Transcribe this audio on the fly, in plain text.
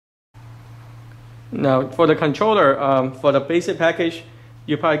Now for the controller, for the basic package,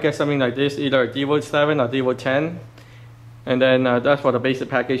 you probably get something like this, either Devo 7 or Devo 10. And then that's for the basic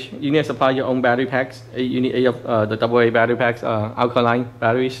package. You need to supply your own battery packs. You need 8 of the AA battery packs, alkaline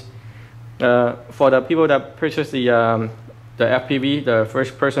batteries. For the people that purchase the FPV, the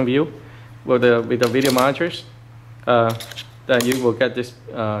first person view, with the video monitors, then you will get this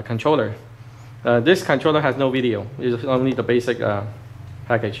controller. This controller has no video. It's only the basic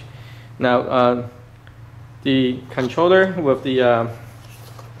package. Now the controller with the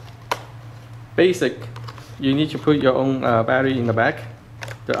basic, you need to put your own battery in the back,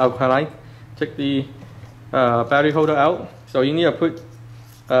 the alkaline. Take the battery holder out. So you need to put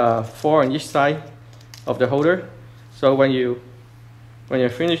 4 on each side of the holder. So when you're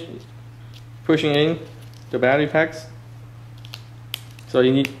finished pushing in the battery packs, so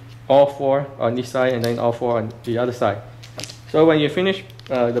you need all 4 on each side and then all 4 on the other side. So when you finish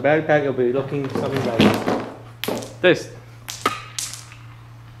the battery pack, it'll be looking something like this.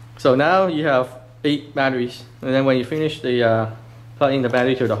 So now you have 8 batteries, and then when you finish the plug in the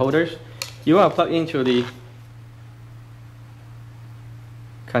battery to the holders, you want to plug into the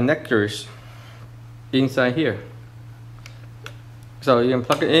connectors inside here. So you can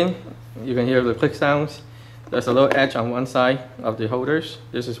plug it in. You can hear the click sounds. There's a little edge on one side of the holders.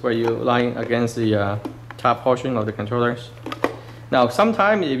 This is where you line against the top portion of the controllers. Now,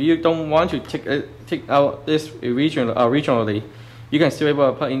 sometimes if you don't want to take out this regionally, you can still be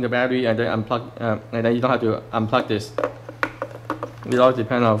able to plug in the battery and then unplug, and then you don't have to unplug this. It all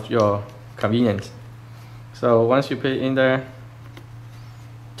depends on your convenience. So once you put it in there,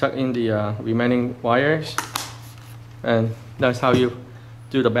 tuck in the remaining wires, and that's how you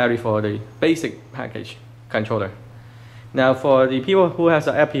do the battery for the basic package controller. Now for the people who has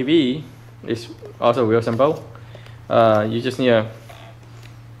a FPV, it's also real simple. You just need to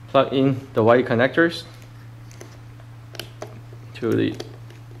plug in the white connectors to the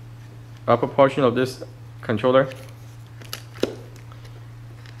upper portion of this controller,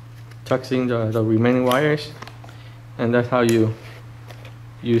 tucks in the remaining wires, and that's how you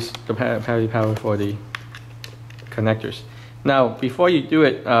use the battery power for the connectors. Now before you do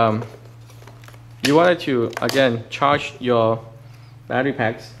it, you wanted to again charge your battery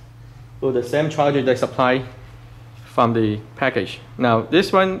packs with the same charger they supply from the package. Now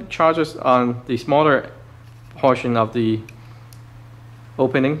this one charges on the smaller portion of the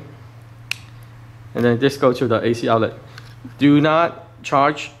opening, and then this goes to the AC outlet. Do not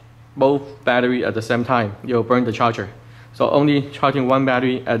charge both battery at the same time. You'll burn the charger. So only charging one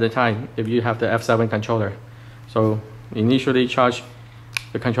battery at a time if you have the F7 controller. So initially charge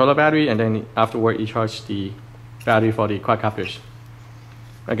the controller battery, and then afterward you charge the battery for the quadcopters.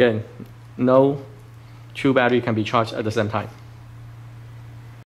 Again, no two battery can be charged at the same time.